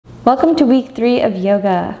Welcome to week 3 of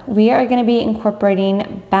yoga. We are going to be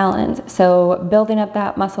incorporating balance, so building up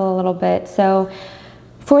that muscle a little bit. So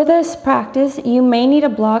for this practice, you may need a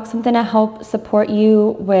block, something to help support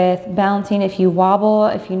you with balancing if you wobble,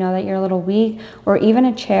 if you know that you're a little weak, or even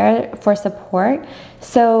a chair for support.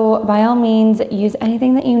 So by all means, use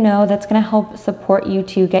anything that you know that's going to help support you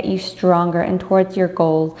to get you stronger and towards your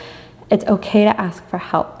goals. It's okay to ask for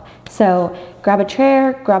help. So grab a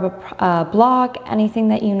chair, grab a block, anything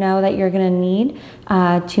that you know that you're gonna need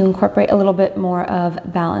to incorporate a little bit more of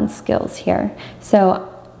balance skills here. So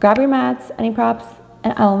grab your mats, any props,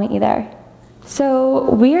 and I'll meet you there.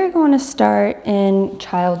 So we are going to start in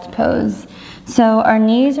child's pose. So our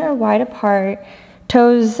knees are wide apart,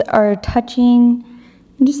 toes are touching,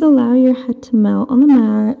 and just allow your head to melt on the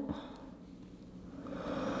mat.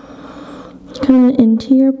 Come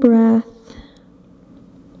into your breath.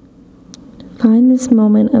 Find this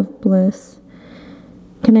moment of bliss,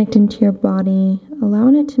 connecting to your body,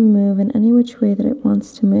 allowing it to move in any which way that it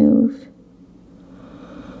wants to move.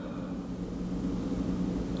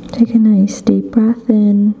 Take a nice deep breath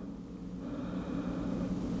in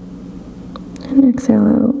and exhale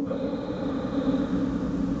out.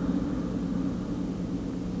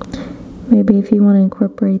 Maybe if you want to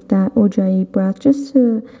incorporate that Ujjayi breath just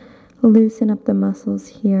to loosen up the muscles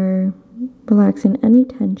here, relaxing any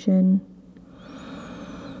tension.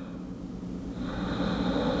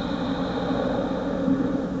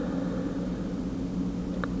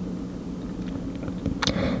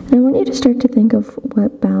 I want you to start to think of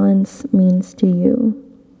what balance means to you.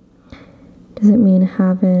 Does it mean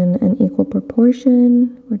having an equal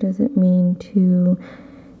proportion, or does it mean to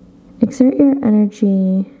exert your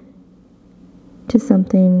energy to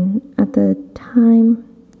something at the time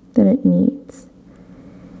that it needs?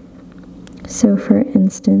 So for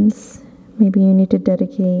instance, maybe you need to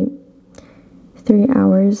dedicate 3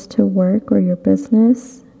 hours to work or your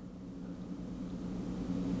business.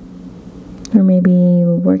 Or maybe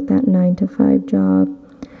you work that 9 to 5 job.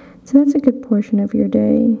 So that's a good portion of your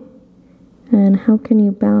day. And how can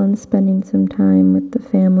you balance spending some time with the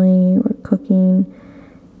family or cooking?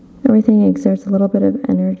 Everything exerts a little bit of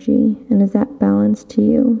energy. And is that balance to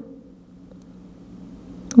you?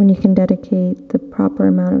 When you can dedicate the proper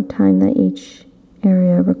amount of time that each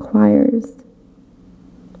area requires.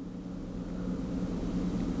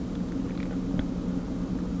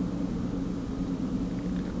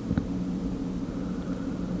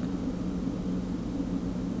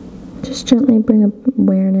 Just gently bring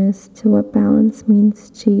awareness to what balance means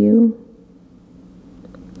to you.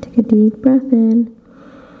 Take a deep breath in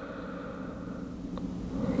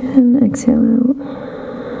and exhale out.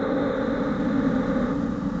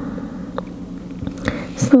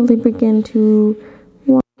 Slowly begin to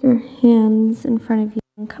walk your hands in front of you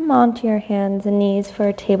and come onto your hands and knees for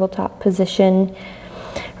a tabletop position.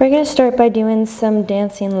 We're going to start by doing some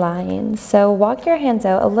dancing lions. So walk your hands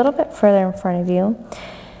out a little bit further in front of you.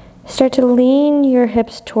 Start to lean your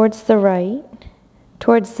hips towards the right,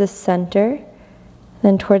 towards the center,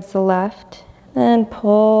 then towards the left, then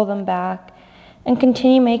pull them back and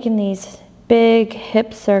continue making these big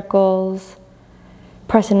hip circles,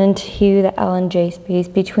 pressing into the L and J space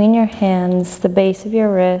between your hands, the base of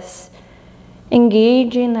your wrists,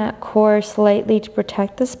 engaging that core slightly to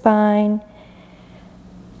protect the spine,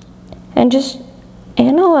 and just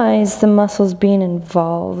analyze the muscles being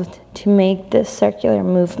involved to make this circular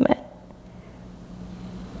movement.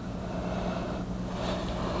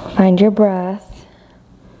 Find your breath.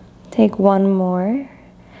 Take one more. And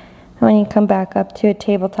when you come back up to a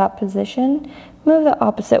tabletop position, move the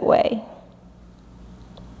opposite way.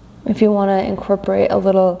 If you want to incorporate a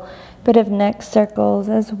little bit of neck circles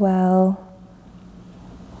as well.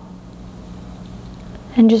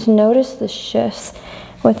 And just notice the shifts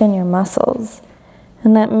within your muscles.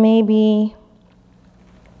 And that may be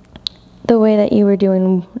the way that you were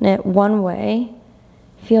doing it one way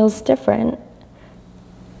feels different.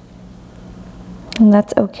 And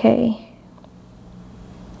that's okay.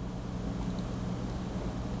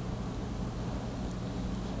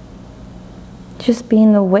 Just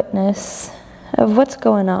being the witness of what's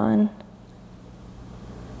going on.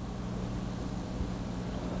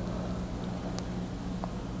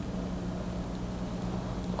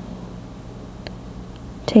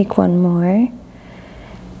 Take one more. And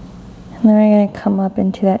then we're going to come up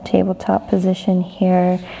into that tabletop position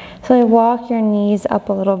here. So walk your knees up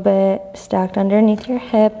a little bit, stacked underneath your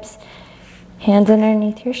hips, hands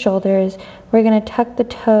underneath your shoulders. We're going to tuck the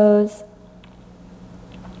toes.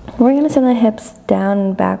 We're going to send the hips down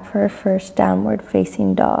and back for our first downward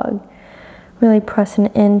facing dog. Really pressing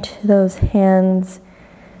into those hands,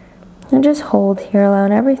 And just hold here,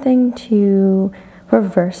 allowing everything to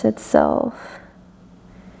reverse itself.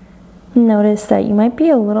 Notice that you might be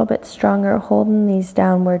a little bit stronger holding these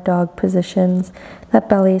downward dog positions. That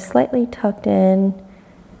belly is slightly tucked in.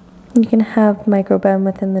 You can have micro bend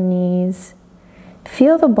within the knees.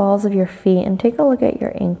 Feel the balls of your feet and take a look at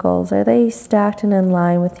your ankles. Are they stacked and in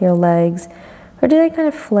line with your legs, or do they kind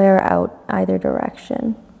of flare out either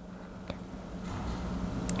direction?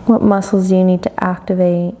 What muscles do you need to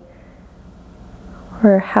activate?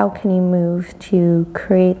 Or how can you move to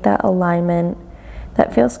create that alignment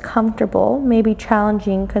that feels comfortable, maybe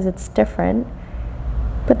challenging because it's different,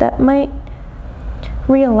 but that might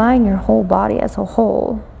realign your whole body as a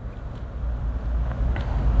whole.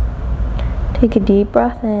 Take a deep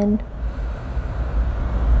breath in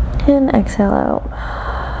and exhale out.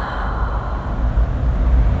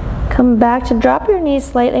 Come back to drop your knees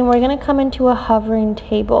slightly, and we're going to come into a hovering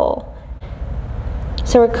table.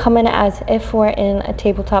 So we're coming as if we're in a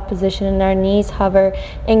tabletop position and our knees hover.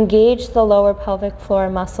 Engage the lower pelvic floor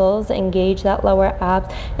muscles, engage that lower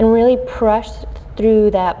abs, and really press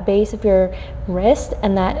through that base of your wrist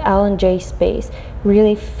and that L and J space.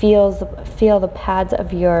 Really feel the pads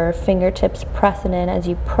of your fingertips pressing in as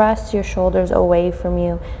you press your shoulders away from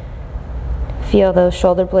you. Feel those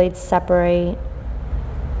shoulder blades separate.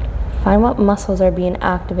 Find what muscles are being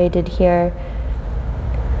activated here.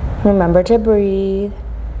 Remember to breathe.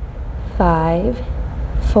 5,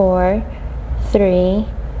 4, 3,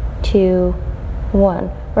 2,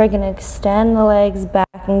 1. We're going to extend the legs back.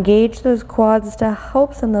 Engage those quads to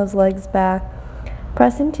help send those legs back.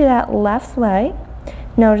 Press into that left leg.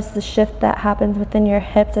 Notice the shift that happens within your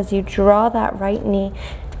hips as you draw that right knee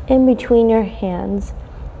in between your hands.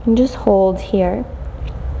 And just hold here.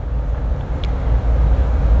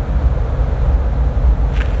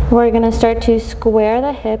 We're going to start to square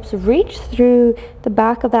the hips, reach through the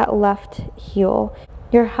back of that left heel.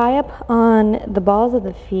 You're high up on the balls of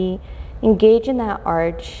the feet, engage in that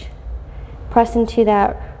arch, press into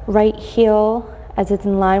that right heel as it's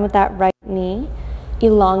in line with that right knee,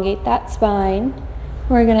 elongate that spine.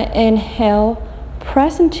 We're going to inhale,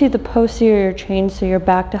 press into the posterior chain so your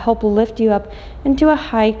back to help lift you up into a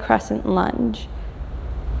high crescent lunge.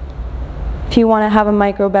 If you want to have a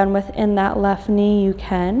micro bend within that left knee, you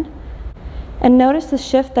can. And notice the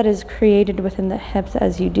shift that is created within the hips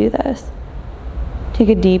as you do this. Take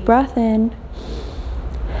a deep breath in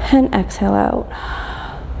and exhale out.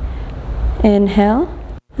 Inhale.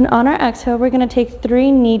 And on our exhale, we're going to take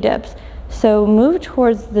 3 knee dips. So move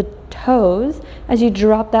towards the toes as you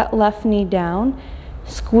drop that left knee down.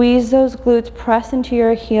 Squeeze those glutes, press into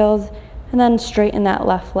your heels, and then straighten that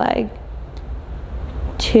left leg.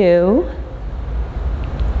 2.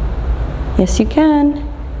 Yes, you can.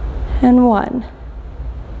 And 1.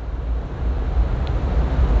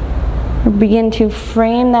 Begin to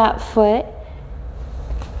frame that foot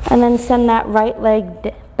and then send that right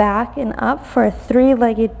leg back and up for a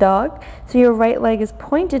 3-legged dog. So your right leg is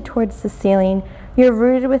pointed towards the ceiling. You're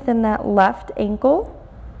rooted within that left ankle.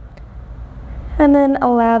 And then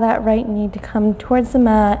allow that right knee to come towards the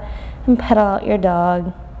mat and pedal out your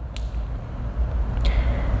dog.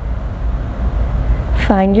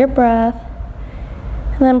 Find your breath.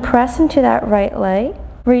 And then press into that right leg.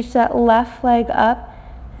 Reach that left leg up.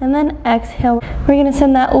 And then exhale. We're going to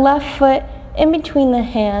send that left foot in between the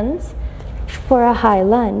hands for a high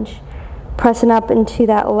lunge. Pressing up into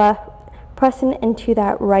that pressing into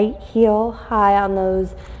that right heel high on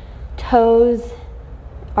those toes,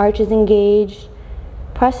 arches engaged.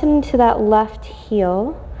 Pressing into that left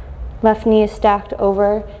heel. Left knee is stacked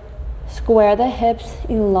over. Square the hips,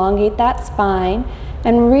 elongate that spine,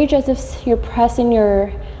 and reach as if you're pressing your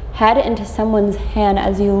head into someone's hand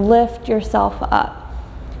as you lift yourself up.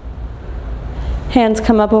 Hands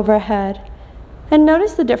come up overhead. And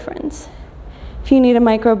notice the difference. If you need a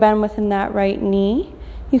micro bend within that right knee,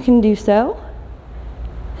 you can do so.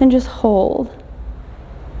 And just hold.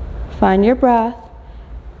 Find your breath.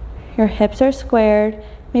 Your hips are squared.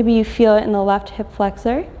 Maybe you feel it in the left hip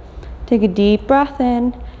flexor. Take a deep breath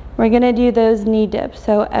in. We're going to do those knee dips.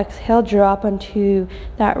 So exhale, drop onto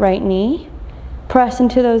that right knee. Press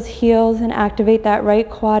into those heels and activate that right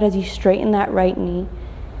quad as you straighten that right knee.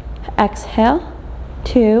 Exhale.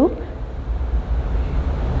 2.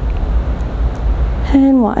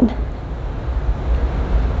 And 1.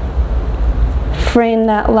 Frame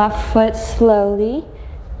that left foot slowly.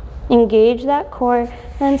 Engage that core.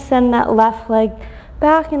 Then send that left leg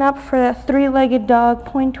back and up for that 3-legged dog.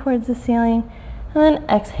 Point towards the ceiling. And then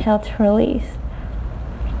exhale to release.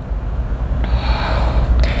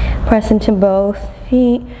 Press into both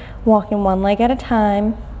feet. Walking one leg at a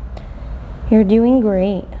time. You're doing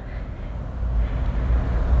great.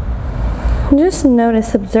 And just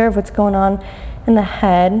notice, observe what's going on in the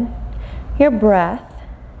head, your breath,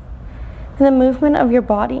 and the movement of your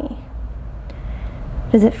body.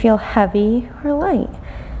 Does it feel heavy or light?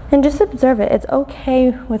 And just observe it. It's okay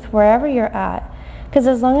with wherever you're at, because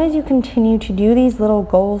as long as you continue to do these little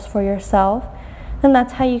goals for yourself, then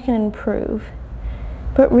that's how you can improve.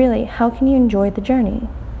 But really, how can you enjoy the journey?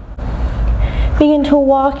 Begin to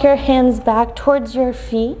walk your hands back towards your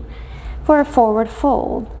feet for a forward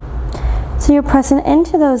fold. So you're pressing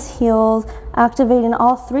into those heels, activating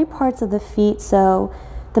all three parts of the feet. So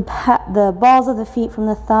the balls of the feet from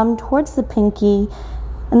the thumb towards the pinky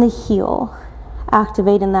and the heel.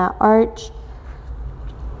 Activating that arch.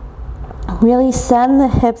 Really send the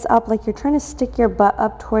hips up like you're trying to stick your butt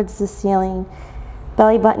up towards the ceiling.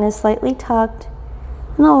 Belly button is slightly tucked.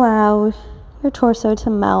 And allow your torso to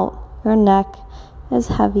melt. Your neck is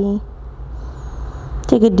heavy.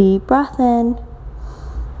 Take a deep breath in.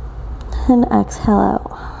 And exhale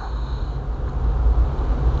out.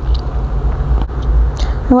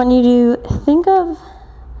 I want you to think of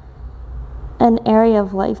an area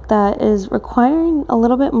of life that is requiring a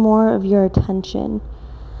little bit more of your attention,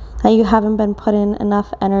 that you haven't been putting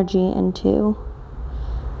enough energy into.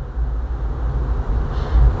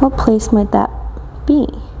 What place might that be?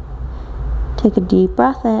 Take a deep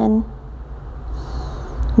breath in.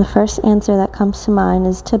 The first answer that comes to mind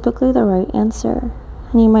is typically the right answer.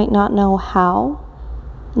 And you might not know how,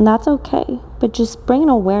 and that's okay. But just bring an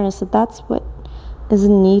awareness that that's what is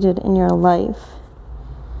needed in your life.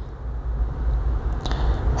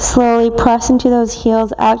 Slowly press into those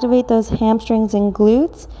heels, activate those hamstrings and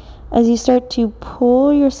glutes as you start to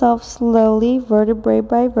pull yourself slowly, vertebrae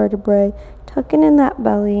by vertebrae, tucking in that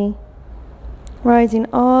belly, rising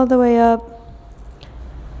all the way up.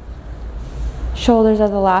 Shoulders are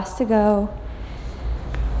the last to go.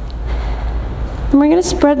 And we're going to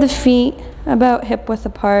spread the feet about hip width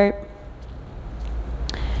apart.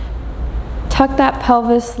 Tuck that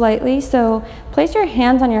pelvis slightly, so place your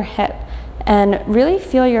hands on your hip and really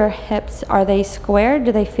feel your hips. Are they squared?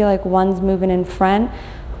 Do they feel like one's moving in front?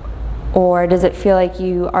 Or does it feel like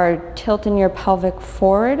you are tilting your pelvic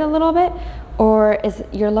forward a little bit? Or is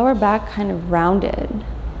your lower back kind of rounded?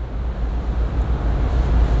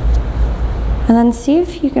 And then see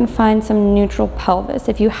if you can find some neutral pelvis.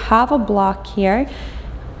 If you have a block here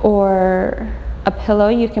or a pillow,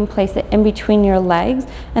 you can place it in between your legs.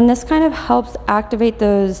 And this kind of helps activate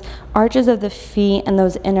those arches of the feet and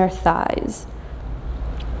those inner thighs.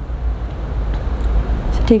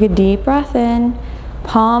 So take a deep breath in.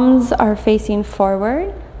 Palms are facing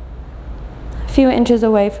forward, a few inches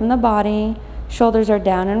away from the body. Shoulders are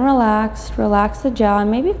down and relaxed. Relax the jaw and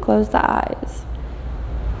maybe close the eyes.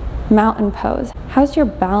 Mountain pose. How's your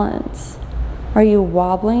balance? Are you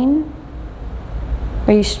wobbling?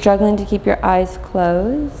 Are you struggling to keep your eyes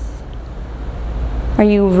closed? Are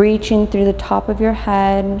you reaching through the top of your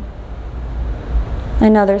head? I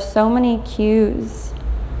know there's so many cues,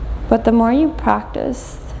 but the more you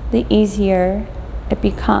practice, the easier it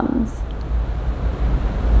becomes.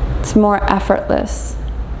 It's more effortless.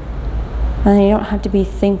 And you don't have to be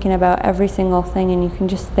thinking about every single thing, and you can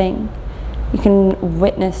just think. You can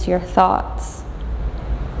witness your thoughts.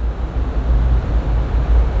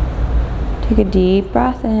 Take a deep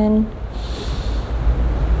breath in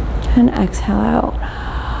and exhale out.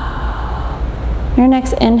 Your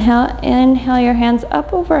next inhale your hands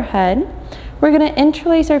up overhead. We're going to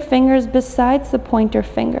interlace our fingers besides the pointer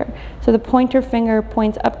finger. So the pointer finger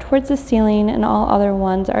points up towards the ceiling and all other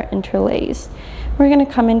ones are interlaced. We're going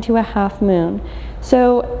to come into a half moon.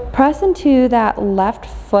 So press into that left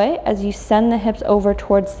foot as you send the hips over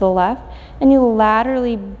towards the left, and you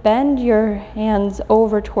laterally bend your hands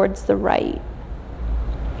over towards the right.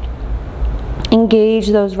 Engage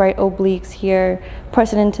those right obliques here.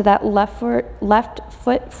 Press it into that left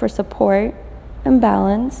foot for support and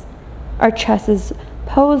balance. Our chest is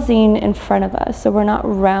posing in front of us, so we're not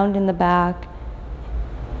round in the back.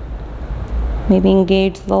 Maybe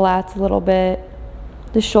engage the lats a little bit.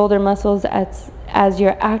 The shoulder muscles as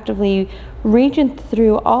you're actively reaching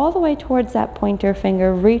through all the way towards that pointer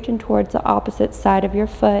finger, reaching towards the opposite side of your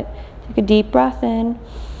foot. Take a deep breath in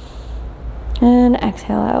and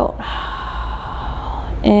exhale out.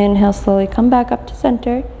 Inhale slowly, come back up to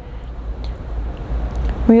center.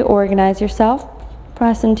 Reorganize yourself.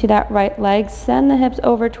 Press into that right leg, send the hips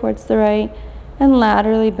over towards the right, and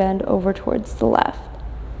laterally bend over towards the left.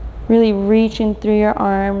 Really reaching through your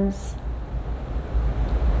arms.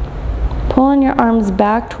 Pulling your arms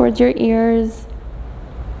back towards your ears.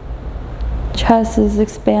 Chest is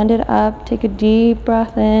expanded up. Take a deep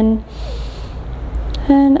breath in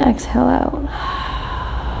and exhale out.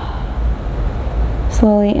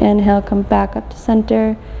 Slowly inhale, come back up to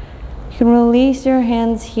center. You can release your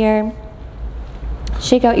hands here.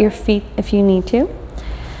 Shake out your feet if you need to.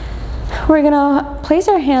 We're gonna place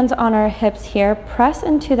our hands on our hips here, press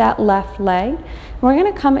into that left leg. We're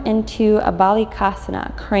gonna come into a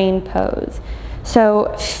Balikasana, crane pose.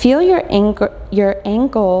 So feel your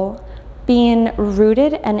ankle being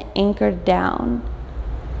rooted and anchored down.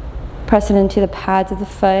 Press it into the pads of the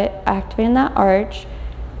foot, activating that arch.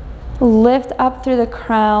 Lift up through the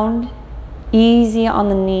crown, easy on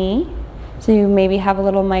the knee. So you maybe have a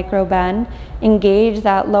little micro bend. Engage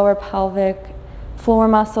that lower pelvic floor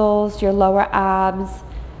muscles, your lower abs.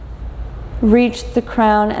 Reach the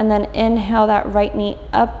crown and then inhale that right knee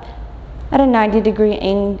up at a 90-degree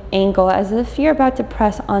angle as if you're about to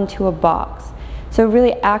press onto a box. So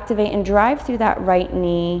really activate and drive through that right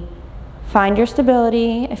knee. Find your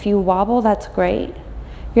stability. If you wobble, that's great.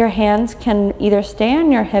 Your hands can either stay on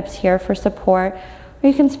your hips here for support, or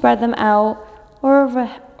you can spread them out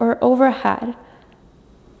or overhead.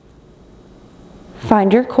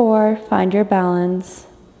 Find your core, find your balance.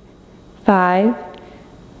 5,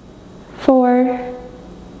 4,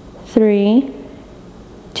 3,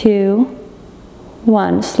 2,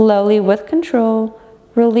 1. Slowly, with control,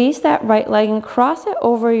 release that right leg and cross it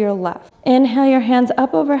over your left. Inhale your hands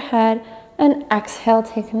up overhead and exhale,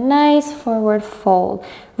 take a nice forward fold.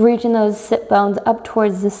 Reaching those sit bones up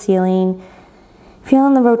towards the ceiling.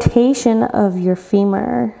 Feeling the rotation of your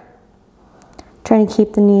femur. Trying to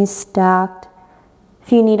keep the knees stacked.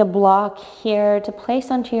 If you need a block here to place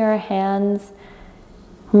onto your hands,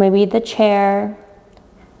 maybe the chair.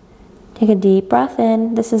 Take a deep breath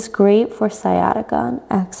in. This is great for sciatica.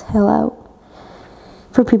 And exhale out.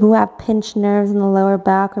 For people who have pinched nerves in the lower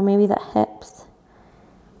back or maybe the hips.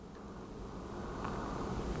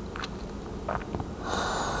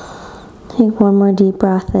 Take one more deep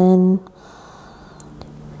breath in.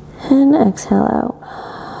 And exhale out.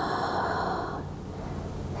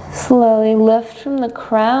 Slowly lift from the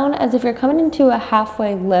crown as if you're coming into a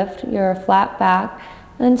halfway lift, your flat back,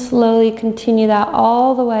 and then slowly continue that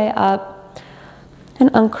all the way up and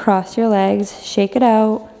uncross your legs, shake it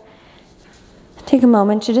out. Take a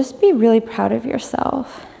moment to just be really proud of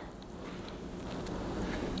yourself.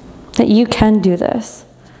 That you can do this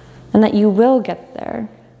and that you will get there.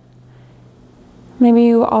 Maybe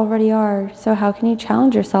you already are, so how can you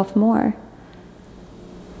challenge yourself more?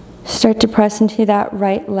 Start to press into that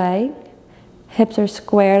right leg. Hips are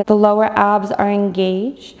squared. The lower abs are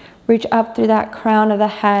engaged. Reach up through that crown of the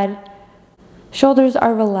head. Shoulders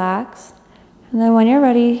are relaxed. And then when you're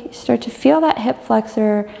ready, start to feel that hip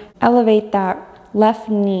flexor. Elevate that left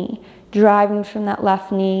knee. Driving from that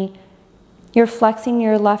left knee. You're flexing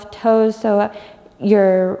your left toes so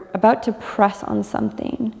you're about to press on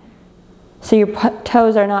something. So your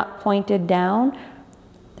toes are not pointed down.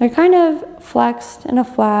 They're kind of flexed in a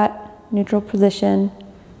flat, neutral position.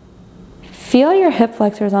 Feel your hip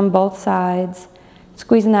flexors on both sides.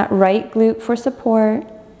 Squeezing that right glute for support.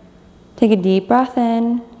 Take a deep breath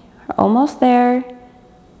in. We're almost there.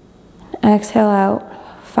 Exhale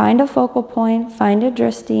out. Find a focal point. Find a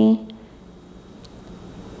drishti.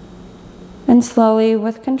 And slowly,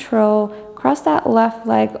 with control, cross that left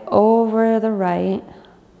leg over the right.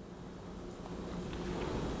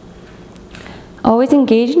 Always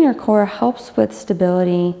engaging your core helps with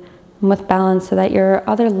stability and with balance so that your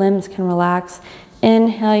other limbs can relax.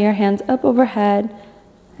 Inhale your hands up overhead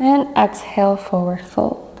and exhale forward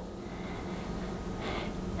fold.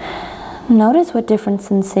 Notice what different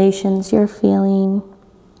sensations you're feeling.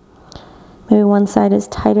 Maybe one side is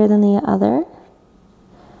tighter than the other.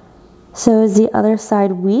 So is the other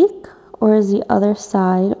side weak or is the other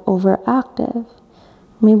side overactive?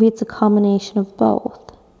 Maybe it's a combination of both.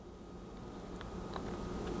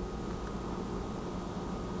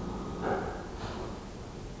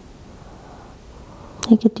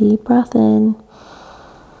 Take a deep breath in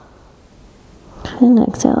and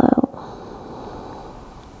exhale out.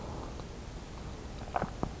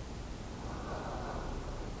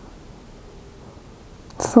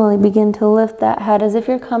 Slowly begin to lift that head as if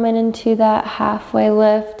you're coming into that halfway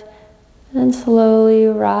lift, and slowly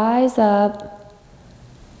rise up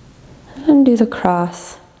and do the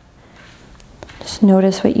cross. Just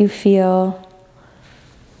notice what you feel.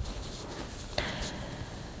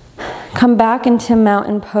 Come back into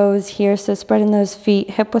mountain pose here, so spreading those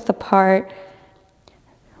feet hip width apart.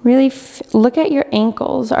 Really look at your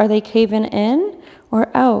ankles. Are they caving in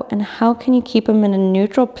or out? And how can you keep them in a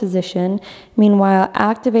neutral position, meanwhile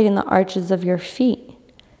activating the arches of your feet?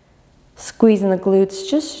 Squeezing the glutes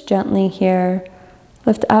just gently here.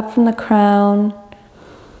 Lift up from the crown.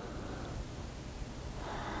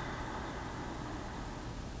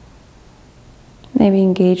 Maybe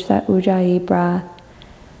engage that Ujjayi breath.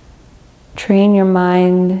 Train your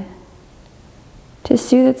mind to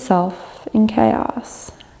soothe itself in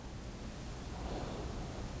chaos.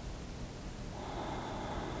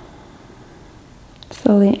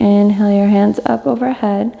 Slowly inhale your hands up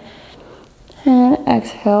overhead and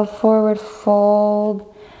exhale, forward fold.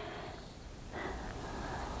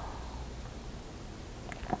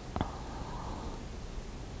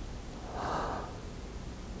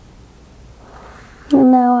 And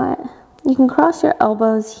now you can cross your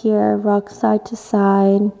elbows here, rock side to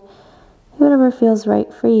side, whatever feels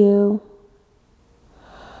right for you.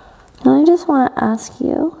 And I just want to ask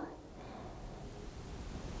you,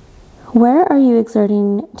 where are you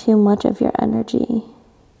exerting too much of your energy?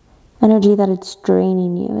 Energy that it's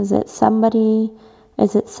draining you. Is it somebody?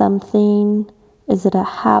 Is it something? Is it a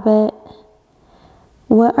habit?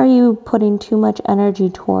 What are you putting too much energy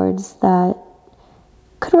towards that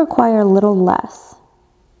could require a little less?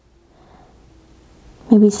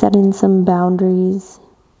 Maybe setting some boundaries.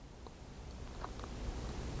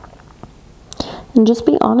 And just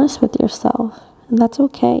be honest with yourself, and that's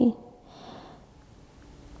okay.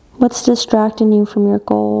 What's distracting you from your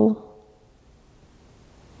goal?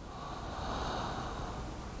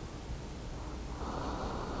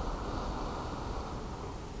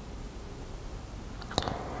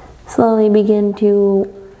 Slowly begin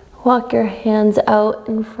to walk your hands out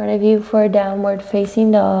in front of you for a downward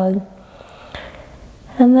facing dog.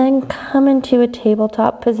 And then come into a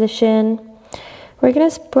tabletop position. We're going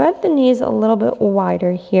to spread the knees a little bit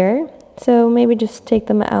wider here. So maybe just take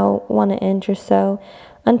them out 1 inch or so.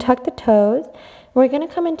 Untuck the toes. We're going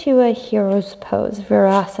to come into a hero's pose,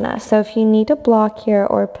 Virasana. So if you need a block here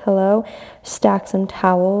or a pillow, stack some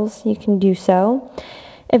towels, you can do so.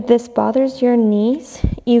 If this bothers your knees,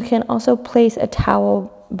 you can also place a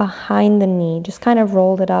towel behind the knee. Just kind of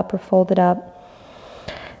roll it up or fold it up.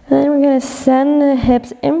 And then we're going to send the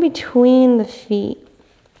hips in between the feet.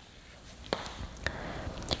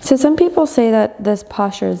 So some people say that this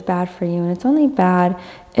posture is bad for you, and it's only bad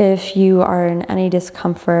if you are in any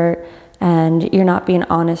discomfort and you're not being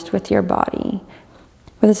honest with your body.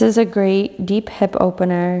 But this is a great deep hip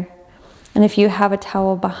opener. And if you have a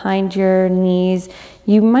towel behind your knees,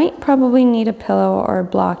 you might probably need a pillow or a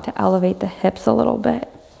block to elevate the hips a little bit.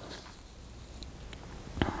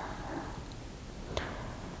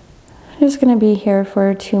 I'm just going to be here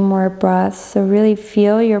for 2 more breaths. So really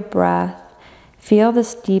feel your breath. Feel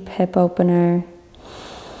this deep hip opener.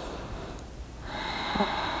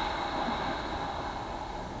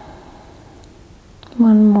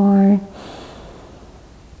 One more.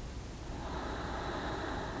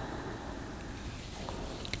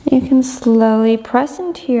 You can slowly press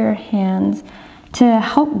into your hands to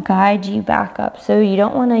help guide you back up. So you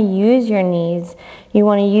don't want to use your knees. You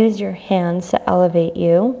want to use your hands to elevate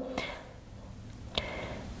you.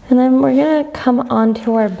 And then we're going to come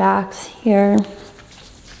onto our backs here.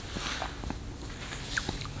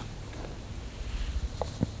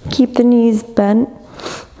 Keep the knees bent.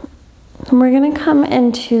 And we're going to come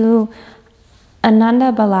into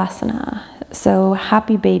Ananda Balasana, so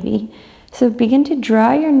happy baby. So begin to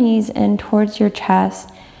draw your knees in towards your chest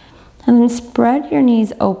and then spread your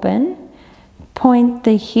knees open. Point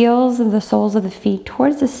the heels of the soles of the feet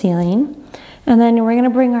towards the ceiling. And then we're going to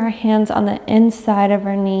bring our hands on the inside of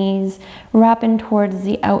our knees, wrapping towards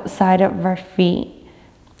the outside of our feet.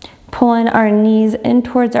 Pulling our knees in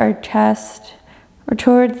towards our chest or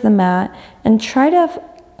towards the mat, and try to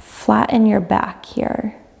flatten your back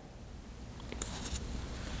here.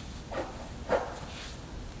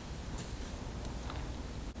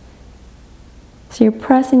 So you're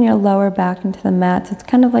pressing your lower back into the mat, so it's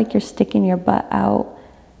kind of like you're sticking your butt out.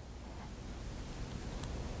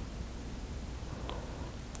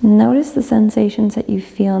 Notice the sensations that you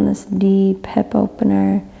feel in this deep hip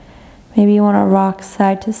opener. Maybe you want to rock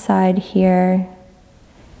side to side here.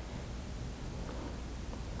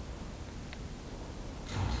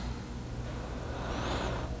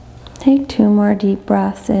 Take 2 more deep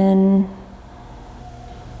breaths in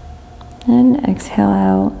and exhale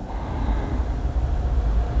out.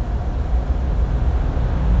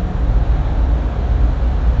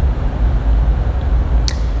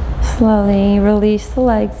 Slowly release the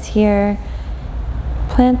legs here.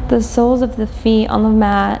 Plant the soles of the feet on the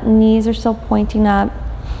mat. Knees are still pointing up.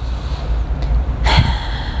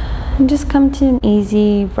 And just come to an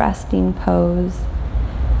easy resting pose.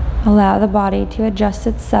 Allow the body to adjust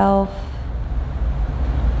itself.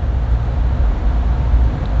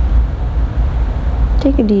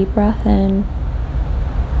 Take a deep breath in.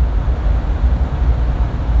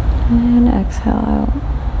 And exhale out.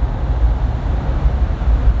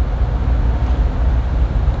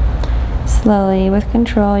 Slowly, with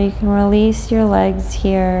control, you can release your legs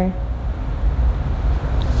here.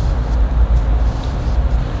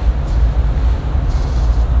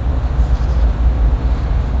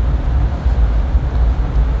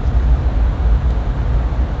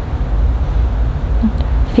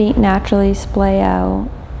 Feet naturally splay out.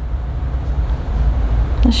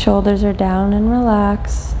 The shoulders are down and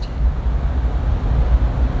relaxed.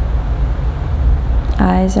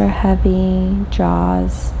 Eyes are heavy,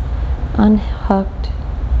 jaws unhooked.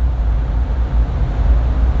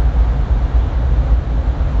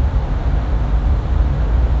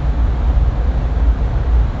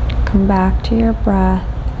 Come back to your breath.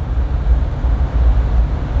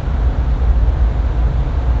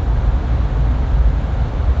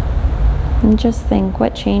 And just think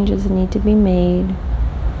what changes need to be made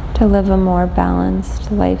to live a more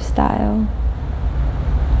balanced lifestyle.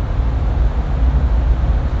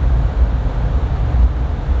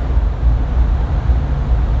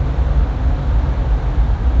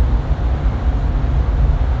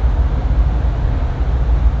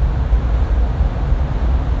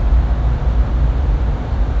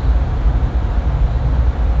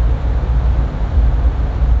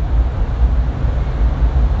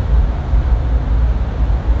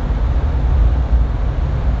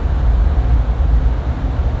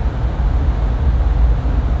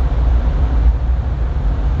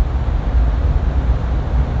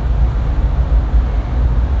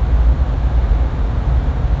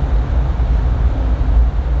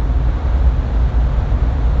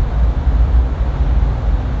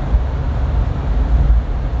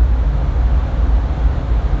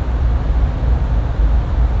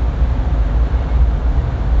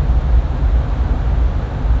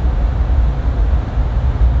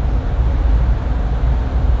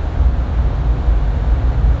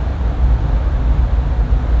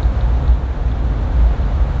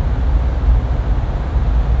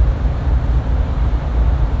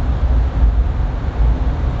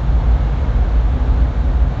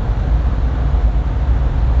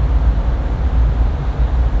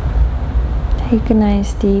 Take a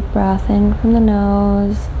nice deep breath in from the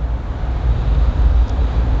nose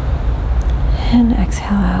and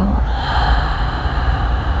exhale out.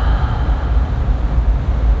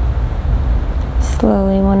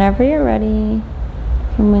 Slowly, whenever you're ready, you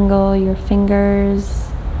can wiggle your fingers,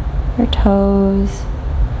 your toes,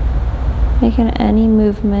 making any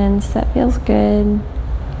movements that feels good.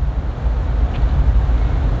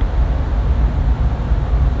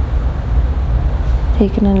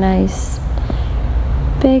 Taking a nice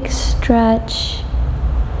big stretch.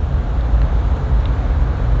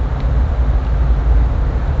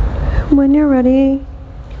 When you're ready,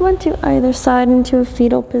 you want to either side into a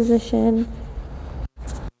fetal position.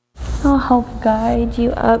 I'll help guide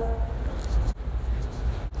you up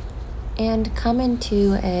and come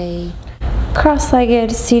into a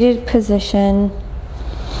cross-legged seated position.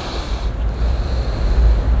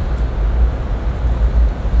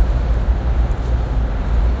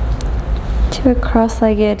 To a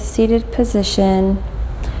cross-legged seated position.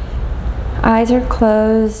 Eyes are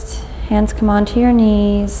closed, hands come onto your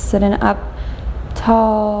knees, sitting up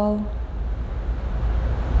tall,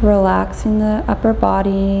 relaxing the upper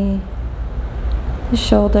body, the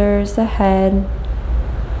shoulders, the head.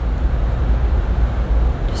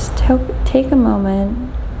 Just take a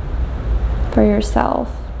moment for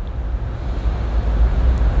yourself.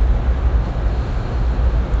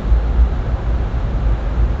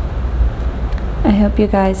 I hope you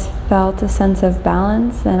guys felt a sense of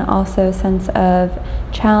balance and also a sense of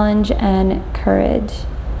challenge and courage.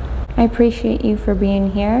 I appreciate you for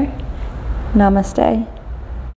being here. Namaste.